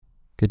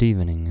Good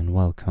evening and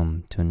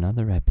welcome to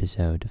another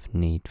episode of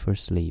Need for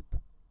Sleep.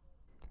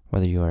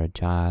 Whether you are a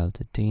child,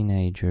 a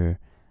teenager,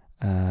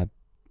 a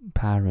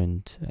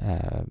parent,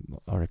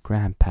 or a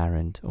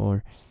grandparent,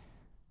 or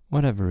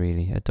whatever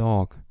really, a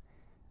dog,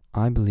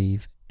 I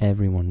believe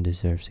everyone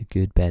deserves a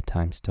good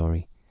bedtime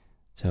story,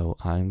 so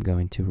I'm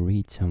going to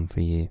read some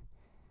for you.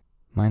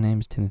 My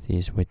name's Timothy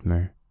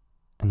Whitmer,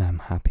 and I'm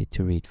happy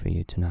to read for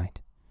you tonight.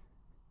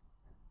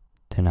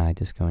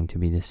 Tonight is going to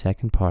be the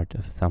second part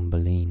of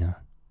Thumbelina,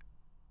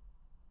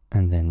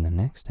 and then the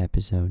next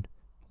episode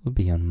will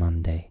be on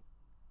Monday.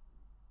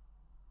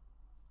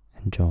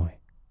 Enjoy.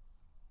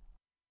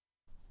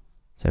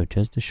 So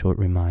just a short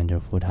reminder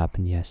of what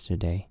happened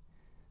yesterday.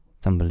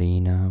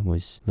 Thumbelina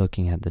was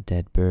looking at the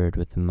dead bird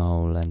with the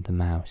mole and the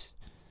mouse,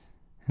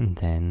 and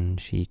then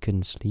she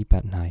couldn't sleep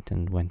at night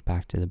and went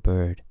back to the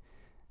bird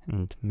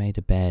and made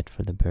a bed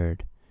for the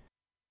bird.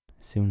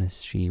 As soon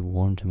as she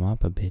warmed him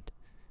up a bit,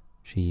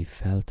 she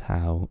felt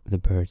how the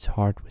bird's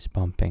heart was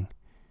pumping.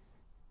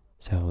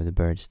 So the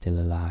bird's still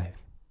alive.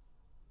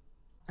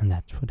 And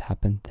that's what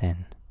happened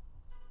then.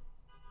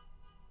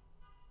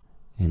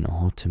 In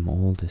autumn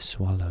all the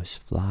swallows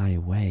fly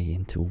away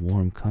into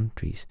warm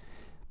countries,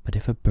 but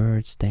if a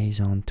bird stays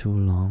on too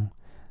long,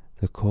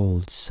 the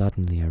cold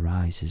suddenly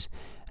arises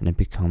and it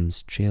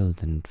becomes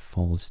chilled and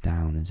falls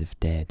down as if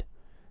dead.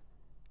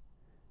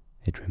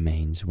 It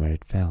remains where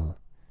it fell,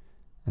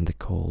 and the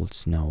cold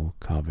snow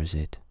covers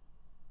it.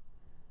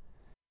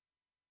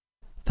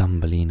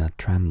 Thumbelina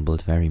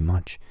trembled very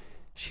much.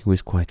 She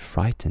was quite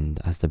frightened,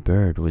 as the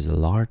bird was a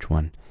large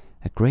one,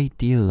 a great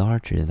deal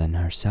larger than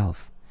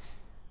herself.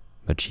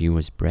 But she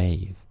was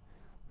brave,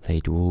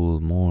 laid wool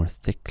more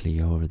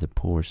thickly over the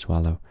poor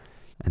swallow,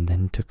 and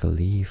then took a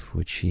leaf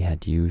which she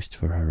had used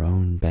for her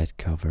own bed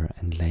cover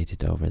and laid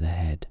it over the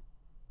head.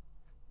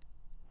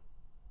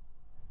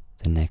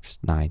 The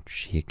next night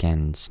she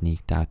again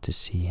sneaked out to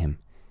see him.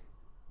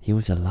 He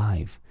was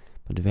alive,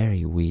 but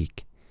very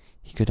weak.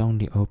 He could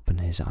only open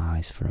his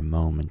eyes for a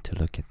moment to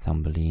look at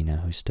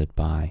Thumbelina, who stood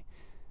by.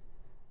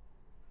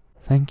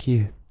 "Thank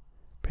you,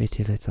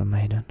 pretty little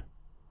maiden,"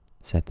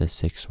 said the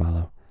sick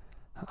swallow.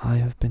 "I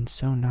have been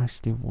so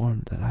nicely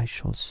warmed that I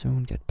shall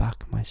soon get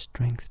back my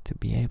strength to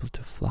be able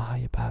to fly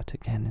about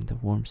again in the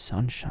warm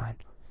sunshine."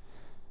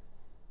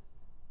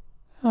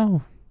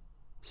 "Oh,"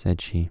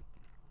 said she,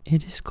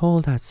 "it is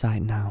cold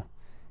outside now.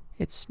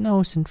 It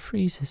snows and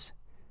freezes.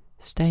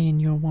 Stay in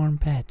your warm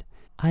bed.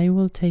 I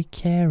will take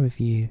care of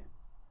you."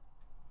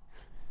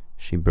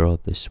 She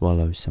brought the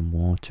swallow some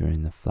water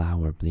in the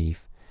flower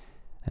leaf,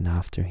 and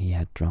after he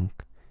had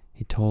drunk,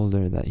 he told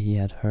her that he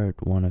had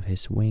hurt one of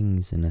his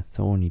wings in a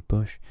thorny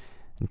bush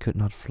and could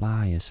not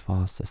fly as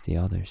fast as the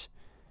others,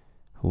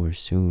 who were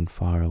soon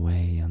far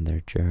away on their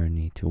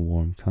journey to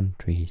warm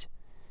countries.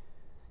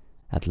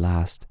 At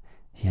last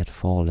he had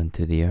fallen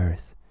to the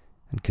earth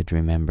and could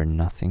remember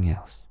nothing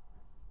else.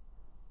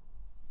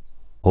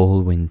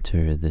 All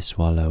winter the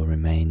swallow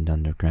remained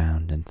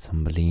underground, and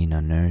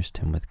Thumbelina nursed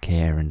him with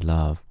care and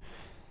love.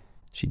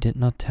 She did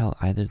not tell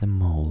either the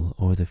mole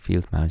or the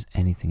field mouse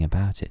anything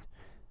about it,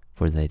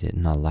 for they did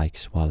not like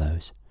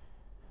swallows.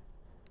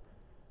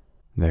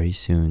 Very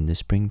soon the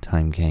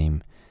springtime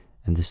came,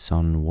 and the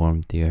sun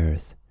warmed the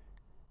earth.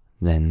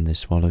 Then the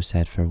swallow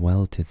said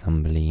farewell to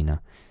Thumbelina,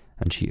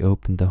 and she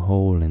opened the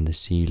hole in the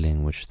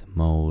ceiling which the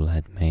mole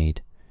had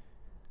made.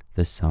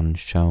 The sun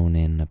shone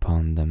in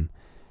upon them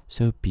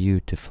so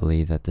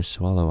beautifully that the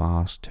swallow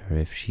asked her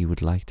if she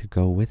would like to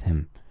go with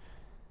him.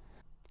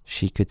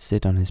 She could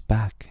sit on his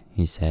back,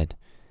 he said,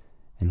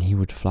 and he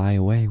would fly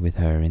away with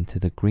her into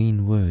the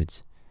green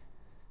woods.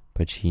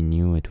 But she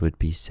knew it would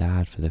be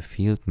sad for the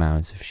field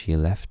mouse if she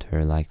left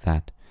her like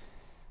that.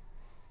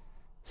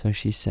 So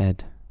she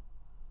said,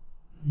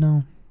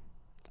 "No,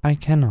 I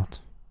cannot."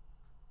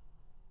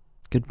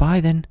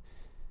 "Goodbye then.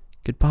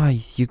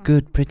 Goodbye, you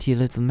good pretty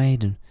little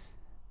maiden,"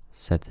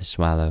 said the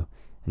swallow,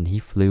 and he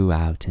flew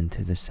out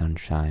into the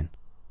sunshine.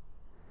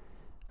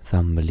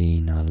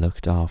 Thumbelina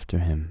looked after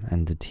him,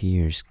 and the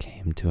tears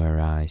came to her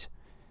eyes.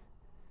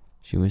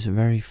 She was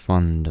very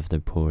fond of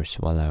the poor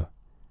swallow.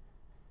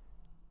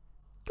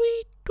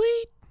 "Tweet,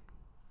 tweet,"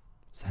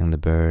 sang the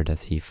bird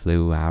as he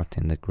flew out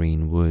in the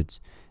green woods,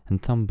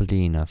 and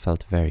Thumbelina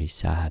felt very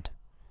sad.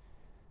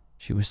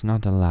 She was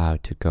not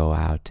allowed to go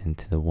out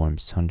into the warm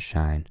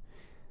sunshine.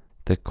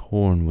 The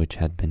corn which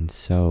had been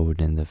sowed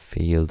in the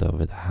field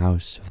over the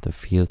house of the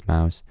field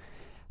mouse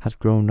had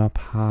grown up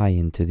high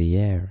into the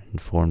air and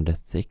formed a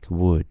thick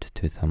wood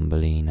to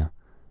Thumbelina.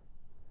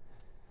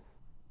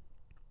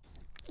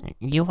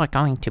 "You are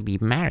going to be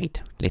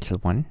married, little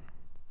one,"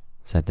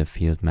 said the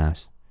field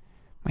mouse.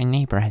 "My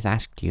neighbor has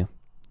asked you.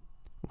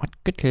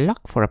 What good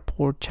luck for a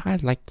poor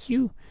child like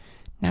you.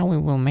 Now we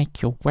will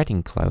make your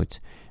wedding clothes.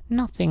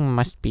 Nothing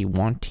must be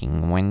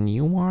wanting when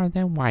you are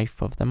the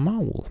wife of the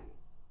mole."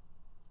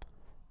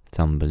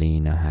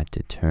 Thumbelina had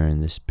to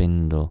turn the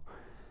spindle,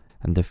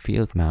 and the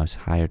field mouse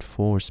hired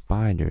 4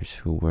 spiders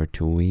who were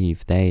to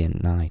weave day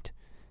and night.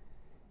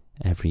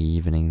 Every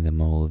evening the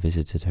mole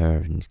visited her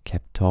and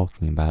kept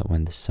talking about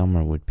when the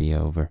summer would be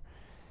over.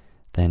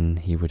 Then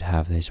he would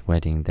have his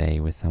wedding day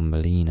with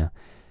Thumbelina.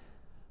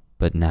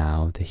 But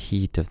now the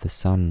heat of the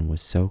sun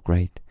was so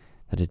great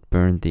that it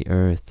burned the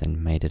earth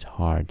and made it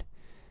hard,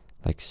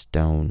 like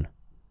stone.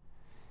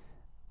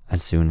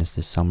 As soon as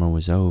the summer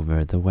was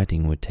over, the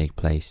wedding would take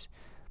place,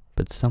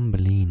 but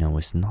Thumbelina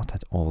was not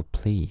at all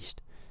pleased,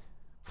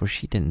 for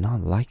she did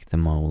not like the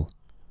mole.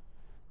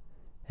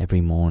 Every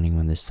morning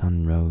when the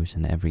sun rose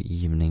and every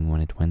evening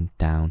when it went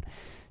down,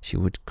 she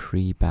would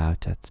creep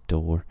out at the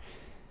door,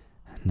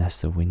 and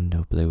as the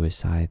window blew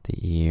aside the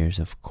ears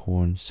of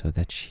corn so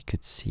that she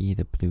could see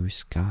the blue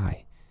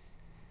sky,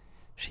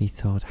 she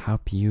thought how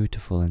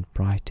beautiful and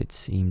bright it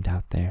seemed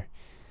out there,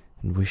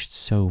 and wished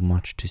so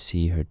much to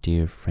see her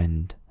dear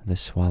friend the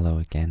swallow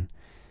again.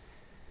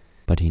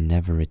 But he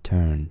never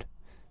returned,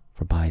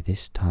 for by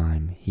this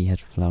time he had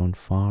flown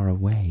far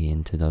away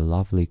into the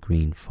lovely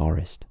green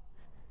forest.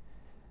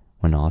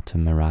 When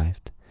autumn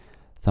arrived,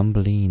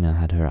 Thumbelina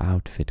had her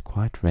outfit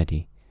quite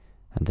ready,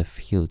 and the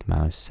field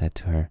mouse said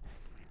to her,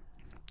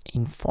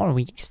 "In 4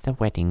 weeks the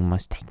wedding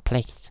must take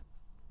place."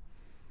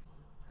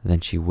 Then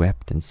she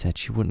wept and said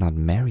she would not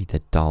marry the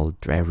dull,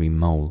 dreary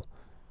mole.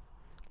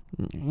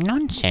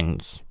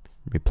 "Nonsense,"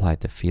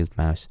 replied the field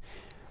mouse.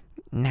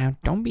 "Now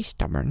don't be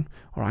stubborn,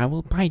 or I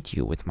will bite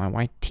you with my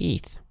white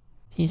teeth.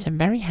 He's a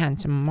very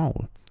handsome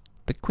mole.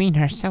 The queen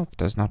herself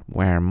does not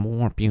wear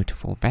more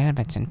beautiful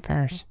velvets and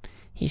furs.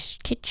 His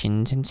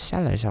kitchens and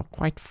cellars are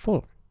quite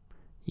full.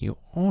 You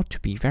ought to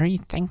be very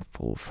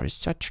thankful for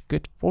such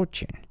good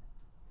fortune."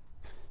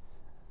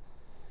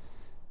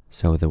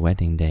 So the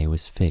wedding day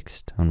was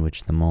fixed, on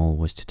which the mole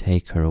was to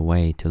take her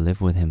away to live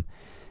with him,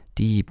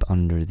 deep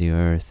under the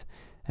earth,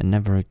 and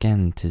never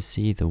again to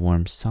see the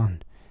warm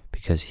sun,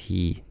 because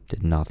he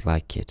did not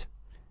like it.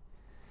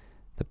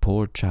 The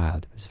poor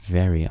child was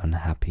very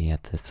unhappy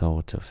at the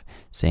thought of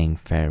saying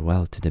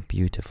farewell to the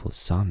beautiful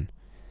sun,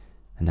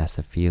 and as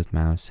the field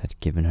mouse had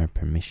given her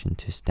permission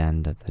to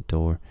stand at the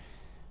door,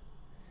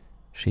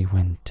 she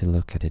went to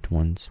look at it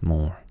once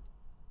more.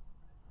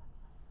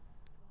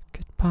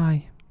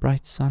 "Goodbye,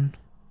 bright sun,"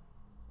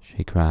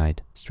 she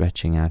cried,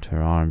 stretching out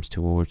her arms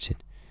towards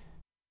it.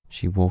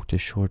 She walked a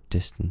short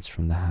distance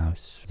from the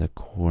house. The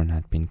corn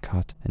had been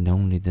cut, and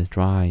only the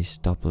dry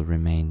stubble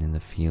remained in the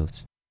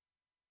fields.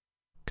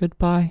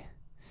 "Goodbye,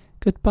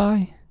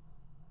 goodbye,"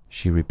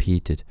 she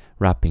repeated,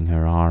 wrapping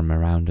her arm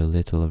around a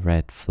little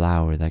red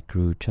flower that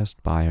grew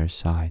just by her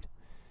side.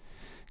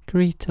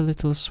 "Greet a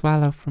little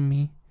swallow from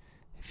me,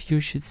 if you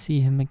should see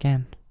him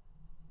again."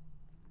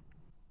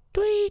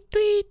 "Tweet,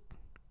 tweet,"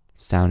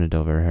 sounded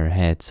over her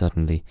head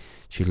suddenly.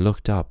 She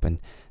looked up, and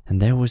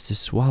there was the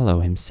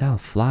swallow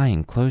himself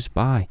flying close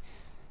by.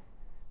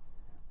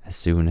 As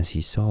soon as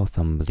he saw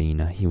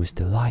Thumbelina, he was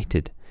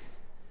delighted.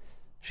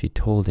 She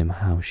told him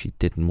how she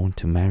didn't want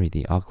to marry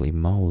the ugly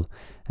mole,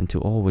 and to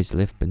always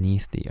live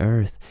beneath the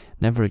earth,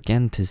 never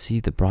again to see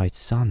the bright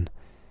sun.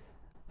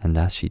 And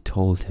as she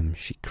told him,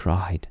 she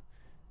cried.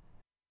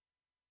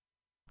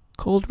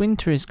 "Cold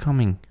winter is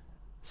coming,"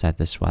 said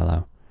the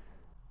swallow,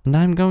 "and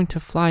I am going to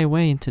fly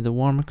away into the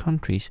warmer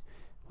countries.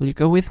 Will you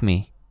go with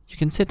me? You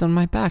can sit on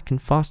my back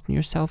and fasten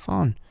yourself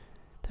on.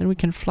 Then we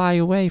can fly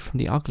away from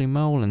the ugly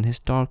mole and his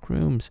dark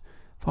rooms,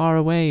 far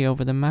away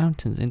over the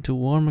mountains into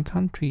warmer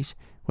countries,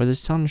 where the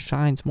sun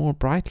shines more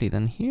brightly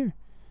than here,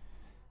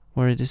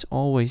 where it is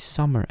always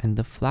summer and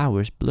the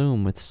flowers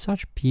bloom with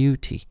such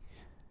beauty.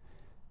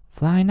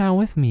 Fly now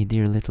with me,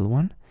 dear little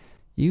one.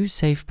 You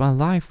saved my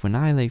life when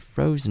I lay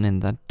frozen in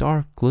that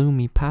dark,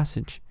 gloomy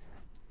passage."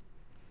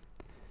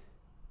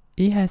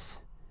 "Yes,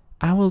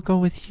 I will go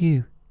with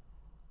you,"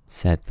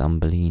 said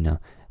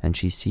Thumbelina, and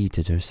she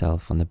seated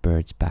herself on the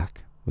bird's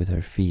back, with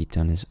her feet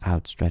on his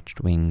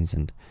outstretched wings,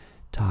 and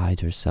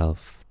tied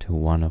herself to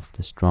one of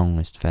the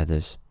strongest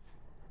feathers.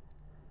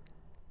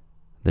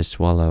 The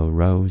swallow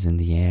rose in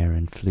the air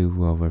and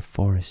flew over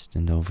forest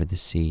and over the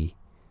sea,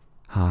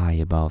 high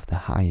above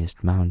the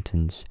highest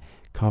mountains,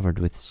 covered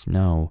with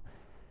snow.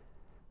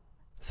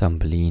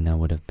 Thumbelina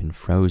would have been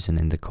frozen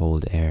in the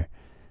cold air,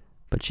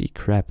 but she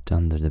crept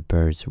under the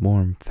bird's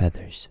warm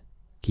feathers,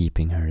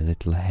 keeping her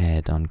little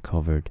head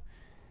uncovered,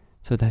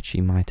 so that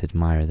she might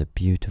admire the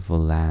beautiful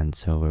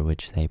lands over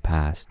which they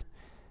passed.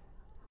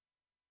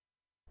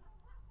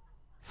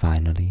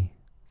 Finally,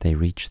 they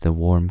reached the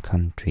warm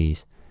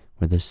countries,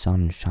 where the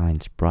sun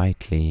shines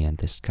brightly and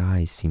the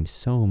sky seems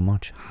so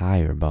much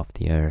higher above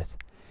the earth.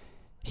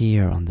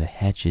 Here on the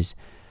hedges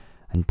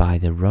and by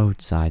the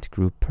roadside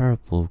grew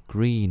purple,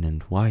 green,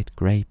 and white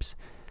grapes.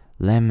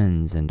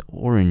 Lemons and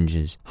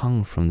oranges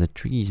hung from the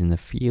trees in the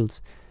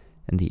fields,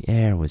 and the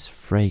air was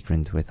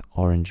fragrant with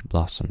orange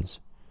blossoms.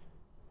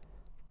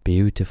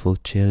 Beautiful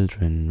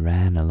children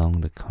ran along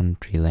the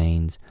country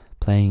lanes,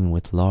 playing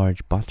with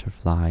large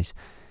butterflies,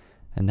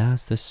 and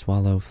as the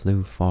swallow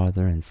flew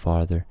farther and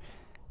farther,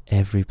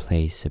 every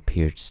place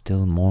appeared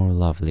still more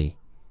lovely.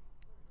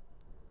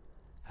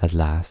 At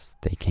last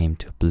they came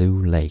to a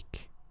blue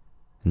lake,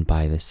 and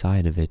by the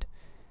side of it,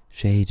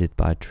 shaded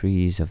by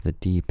trees of the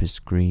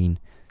deepest green,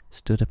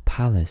 stood a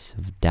palace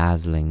of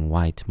dazzling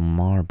white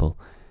marble,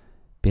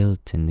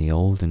 built in the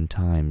olden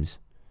times.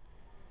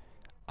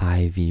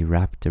 ivy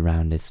wrapped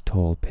around its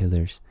tall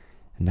pillars,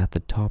 and at the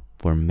top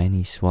were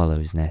many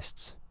swallows'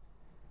 nests.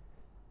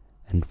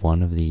 And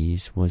one of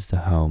these was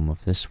the home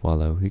of the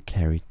swallow who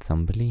carried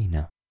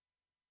Thumbelina.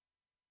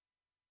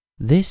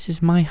 "This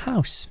is my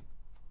house,"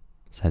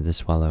 said the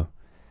swallow,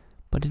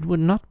 "but it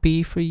would not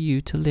be for you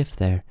to live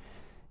there.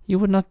 You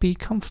would not be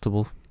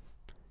comfortable.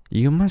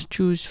 You must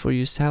choose for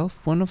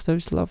yourself one of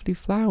those lovely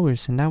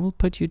flowers, and I will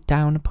put you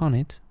down upon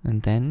it,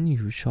 and then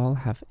you shall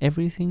have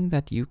everything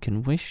that you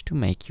can wish to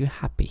make you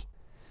happy."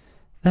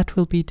 "That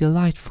will be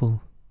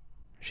delightful,"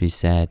 she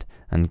said,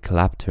 and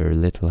clapped her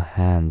little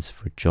hands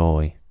for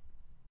joy.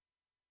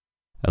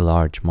 A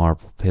large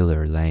marble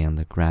pillar lay on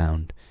the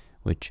ground,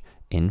 which,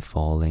 in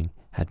falling,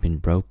 had been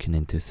broken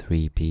into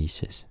 3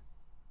 pieces.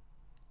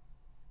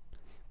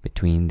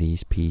 Between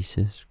these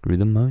pieces grew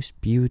the most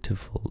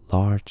beautiful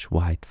large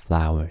white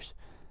flowers,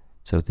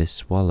 so the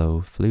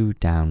swallow flew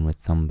down with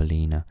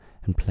Thumbelina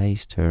and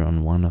placed her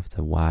on one of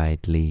the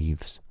wide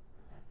leaves.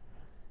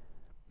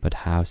 But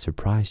how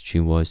surprised she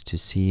was to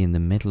see in the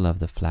middle of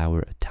the flower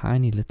a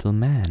tiny little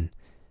man,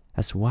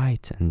 as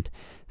white and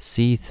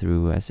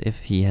see-through as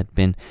if he had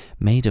been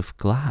made of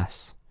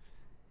glass.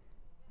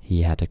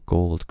 He had a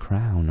gold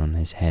crown on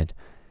his head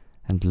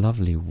and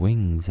lovely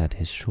wings at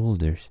his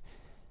shoulders,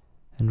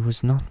 and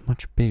was not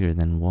much bigger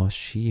than was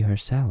she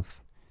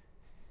herself.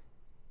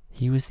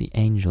 He was the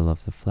angel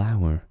of the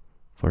flower,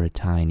 for a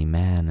tiny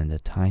man and a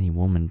tiny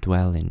woman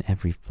dwell in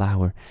every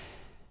flower,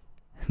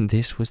 and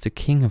this was the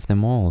king of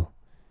them all.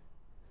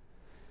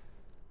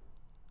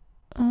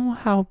 "Oh,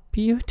 how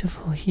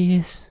beautiful he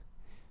is,"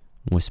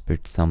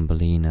 whispered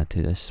Thumbelina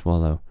to the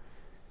swallow.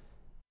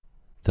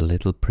 The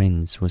little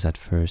prince was at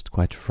first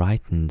quite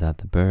frightened at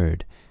the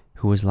bird,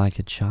 who was like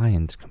a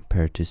giant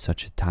compared to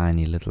such a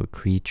tiny little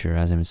creature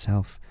as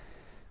himself,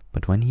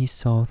 but when he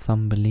saw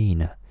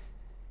Thumbelina,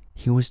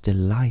 he was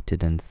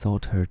delighted and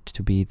thought her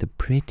to be the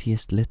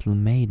prettiest little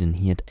maiden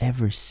he had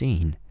ever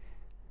seen.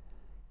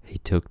 He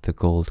took the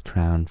gold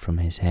crown from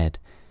his head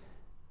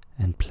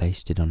and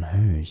placed it on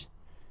hers,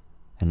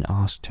 and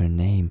asked her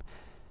name,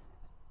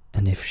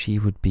 and if she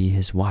would be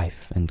his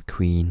wife and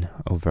queen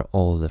over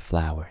all the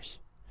flowers.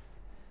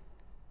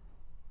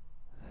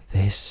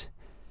 This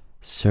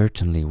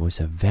certainly was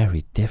a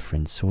very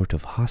different sort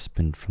of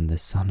husband from the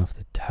son of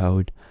the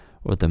toad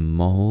or the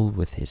mole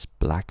with his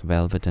black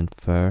velvet and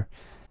fur,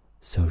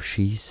 so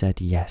she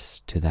said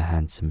yes to the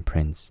handsome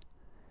prince.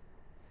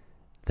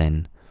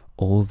 Then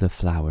all the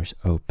flowers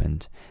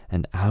opened,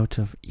 and out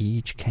of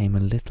each came a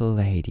little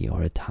lady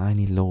or a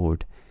tiny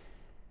lord,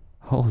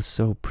 all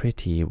so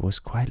pretty it was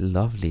quite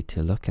lovely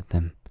to look at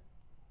them.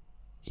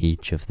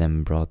 Each of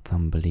them brought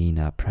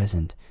Thumbelina a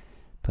present,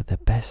 but the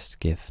best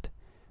gift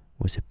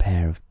was a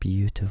pair of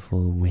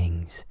beautiful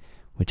wings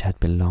which had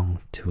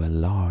belonged to a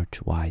large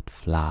white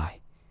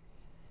fly,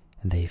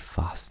 and they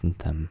fastened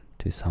them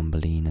to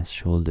Thumbelina's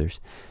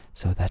shoulders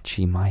so that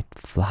she might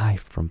fly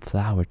from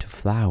flower to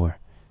flower.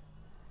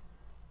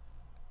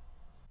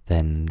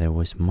 Then there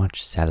was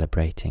much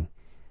celebrating,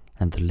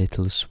 and the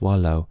little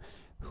swallow,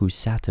 who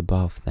sat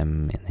above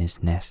them in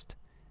his nest,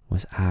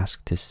 was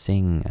asked to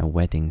sing a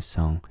wedding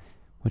song,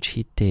 which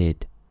he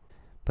did,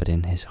 but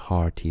in his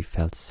heart he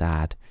felt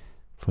sad,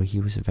 for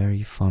he was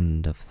very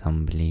fond of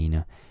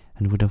Thumbelina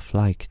and would have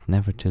liked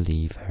never to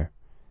leave her.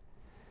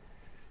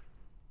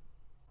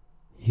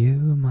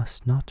 "You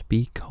must not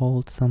be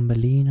called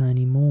Thumbelina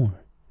any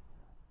more,"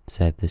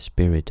 said the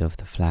spirit of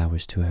the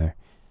flowers to her.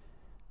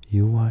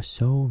 "You are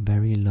so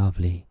very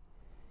lovely.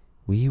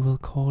 We will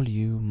call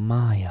you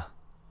Maya."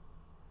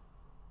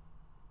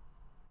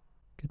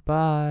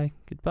 "Goodbye,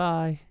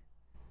 goodbye,"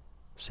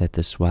 said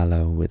the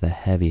swallow with a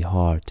heavy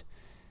heart,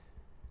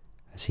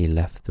 as he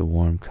left the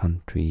warm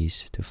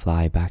countries to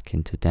fly back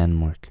into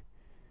Denmark.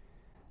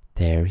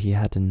 There he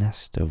had a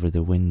nest over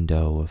the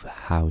window of a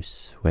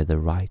house where the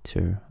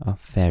writer of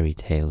fairy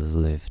tales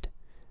lived.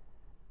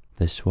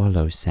 The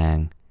swallow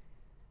sang,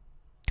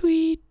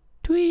 "Tweet,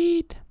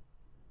 tweet,"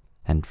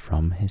 and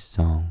from his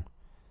song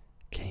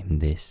came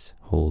this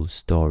whole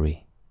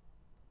story.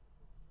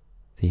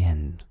 The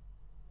end.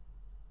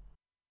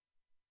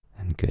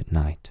 And good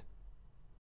night.